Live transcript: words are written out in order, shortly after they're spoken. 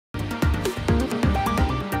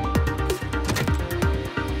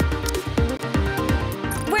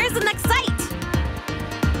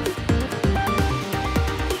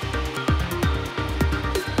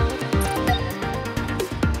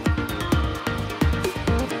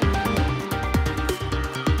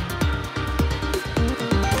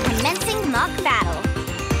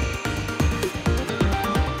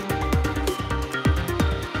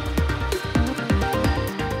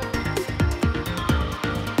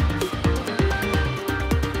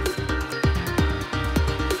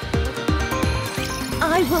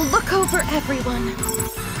I will look over everyone.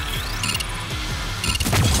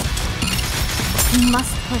 You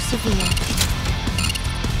must persevere.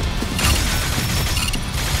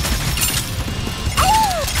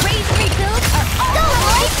 Raise and rebuild are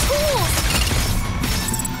all tools!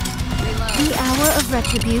 The hour of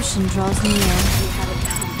retribution draws near.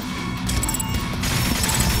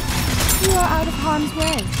 You are out of harm's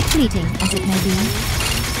way, fleeting as it may be.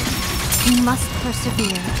 You must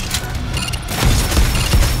persevere.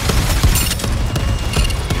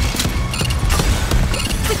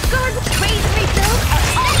 The guard raise and rebuild are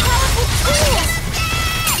all powerful tools!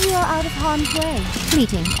 You are out of harm's way,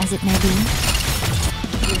 fleeting as it may be.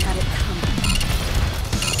 You had it coming.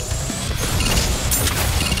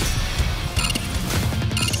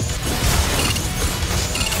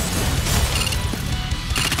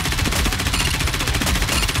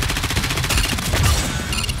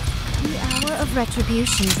 The hour of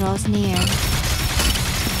retribution draws near.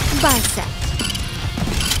 Bisect.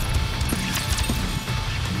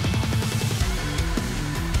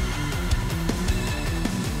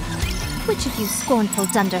 Which of you scornful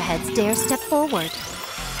dunderheads dare step forward?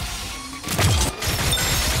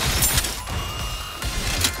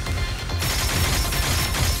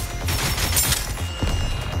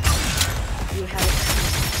 You had it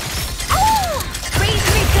coming. Raise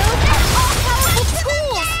and rebuild are all powerful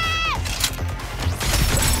tools!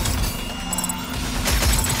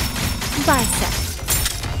 Bisect.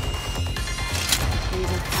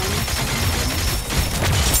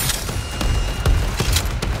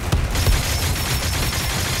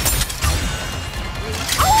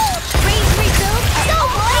 Raise and rebuild are all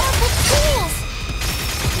powerful tools!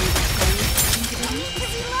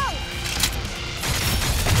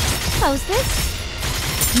 How's this?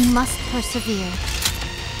 You must persevere.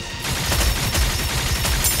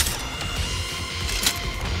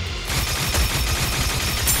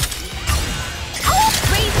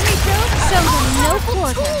 Raise and rebuild are Show all them no powerful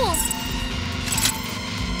quarter. tools!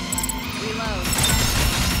 Reload.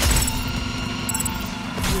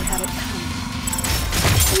 You had it coming.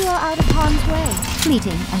 You are out of harm's way,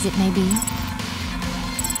 fleeting as it may be.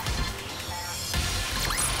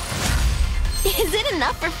 Is it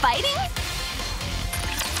enough for fighting?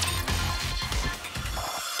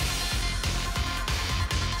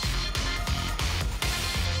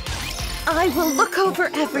 I will look over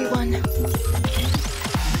everyone.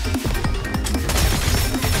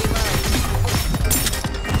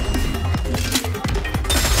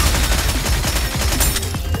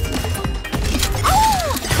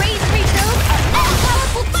 Raise and rebuild are all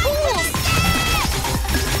powerful tools!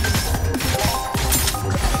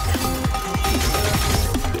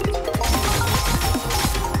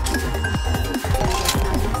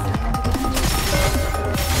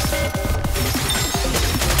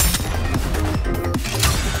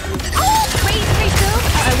 Raise and rebuild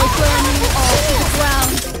are I will burn you all to the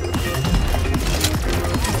ground.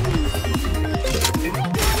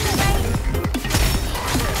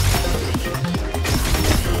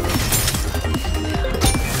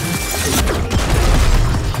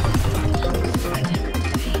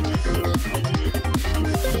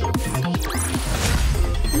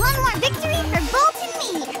 One more victory for Bolt and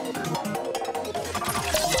me!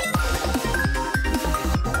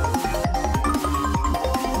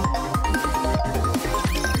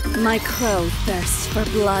 My crow thirsts for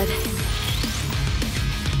blood.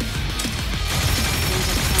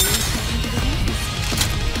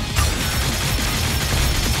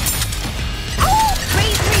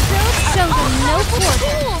 Raise and rebuild are Show them all no powerful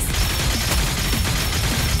quarter. tools!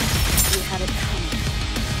 You had it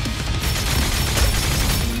coming.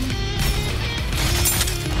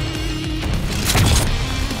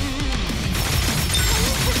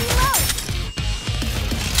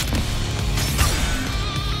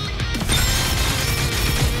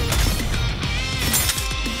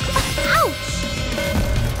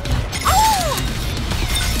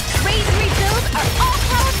 Raise and rebuild are all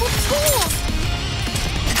powerful tools!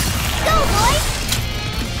 Go, boys!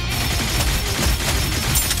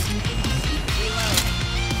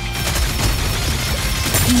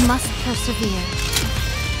 You must persevere.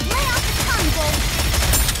 Lay off the tongue, Bolt!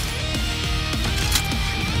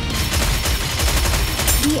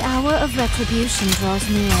 The hour of retribution draws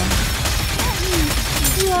near.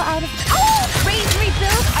 You are out of... Raise and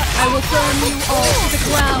rebuild are I will burn you all to the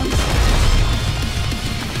ground.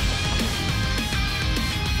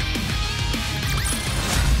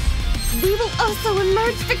 We will also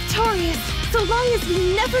emerge victorious, so long as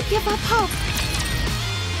we never give up hope.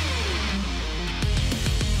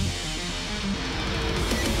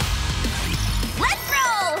 Let's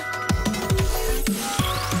roll!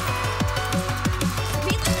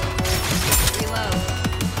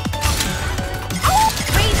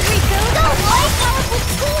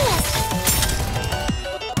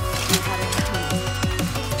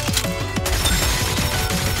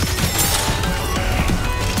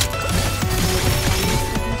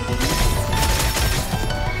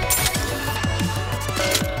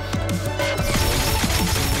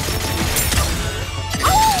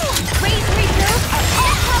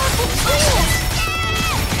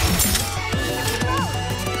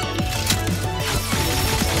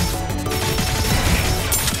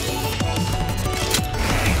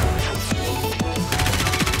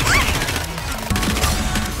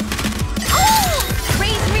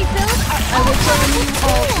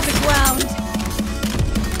 all to the ground.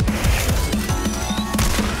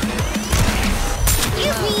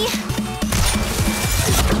 Excuse me.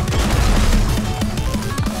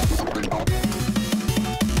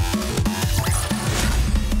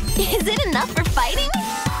 Is it enough for fighting?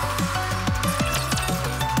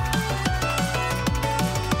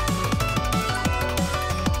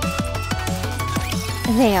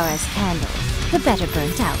 They are as candles, the better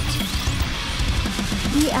burnt out.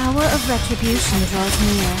 The hour of retribution draws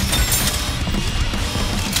near.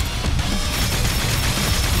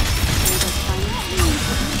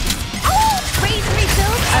 Raise and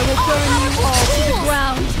rebuild. I will burn you all to the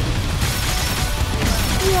ground.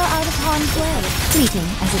 You are out of harm's way, fleeting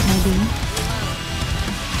as it may be.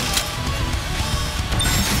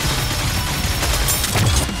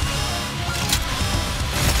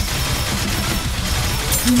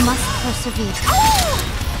 You must persevere.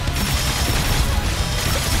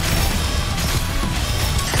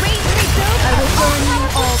 Raise and rebuild. I will burn you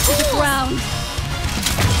all to the ground.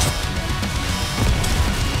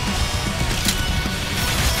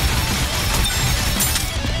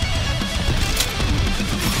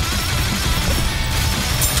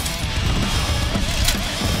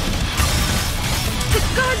 The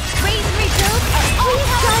guards raise and rebuild are all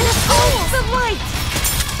powerful. The light.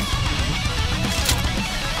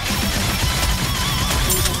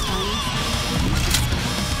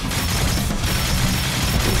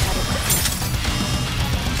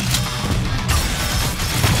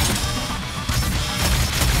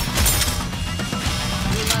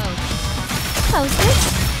 How's this?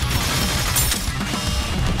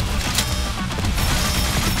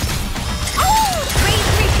 Raise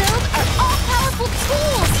and rebuild are all powerful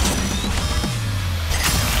tools.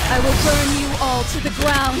 I will burn you all to the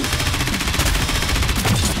ground.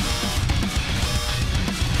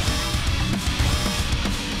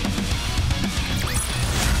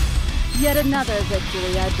 Yet another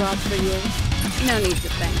victory I brought for you. No need to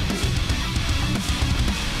thank me.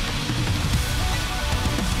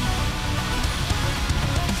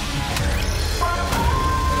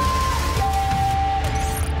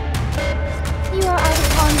 You are out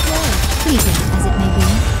of harm's way, fleeting as it may be.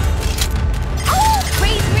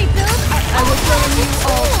 Raise and rebuild are I will burn you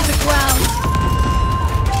all to the ground.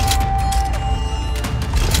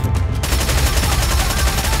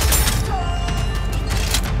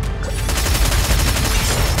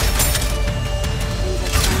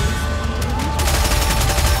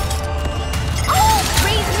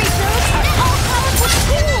 Raise and rebuild are all powerful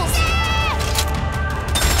tools.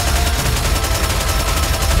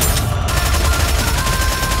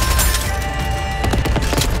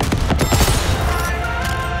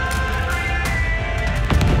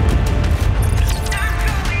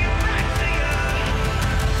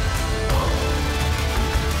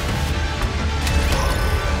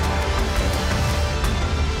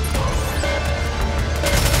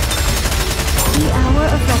 The hour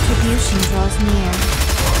of retribution draws near.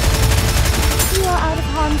 You are out of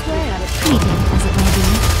harm's way, fleeting as it may be.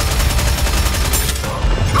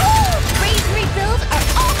 Raise and rebuild are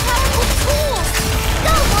all powerful tools.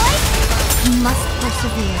 Go, boys! You must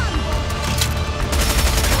persevere.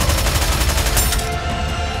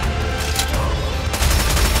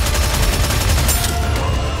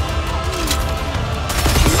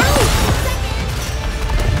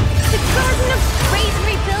 The Garden of Raise and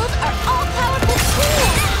Rebuild are all powerful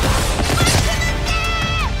tools.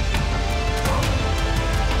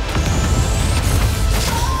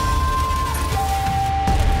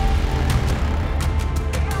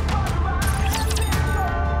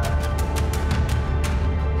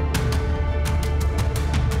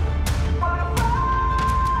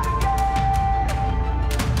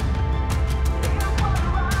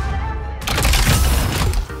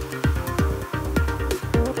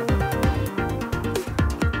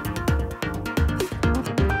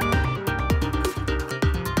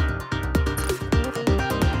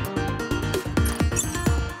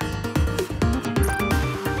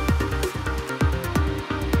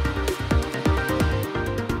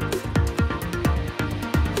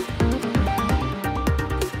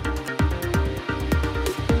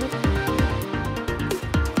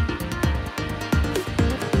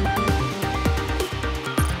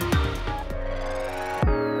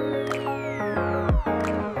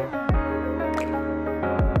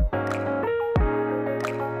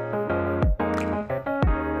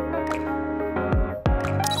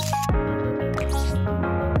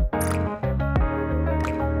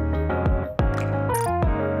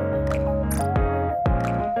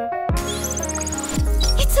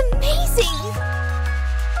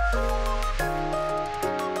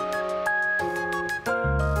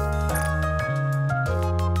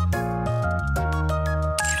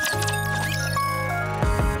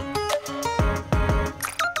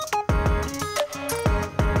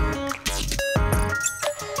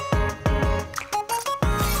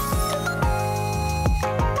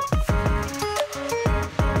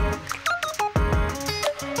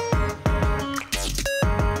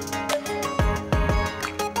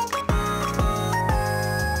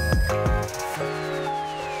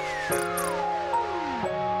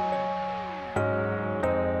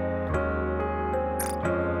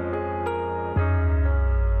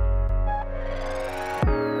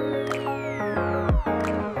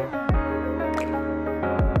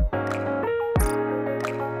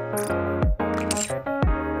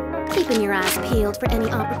 Keeping your eyes peeled for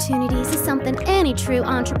any opportunities is something any true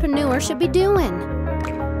entrepreneur should be doing.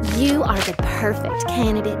 You are the perfect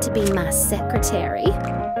candidate to be my secretary.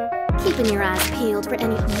 Keeping your eyes peeled for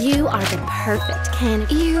any... You are the perfect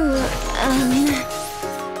candidate.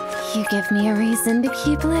 You give me a reason to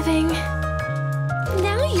keep living.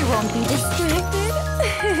 Now you won't be distracted.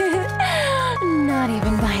 Not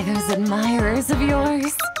even by those admirers of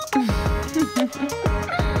yours.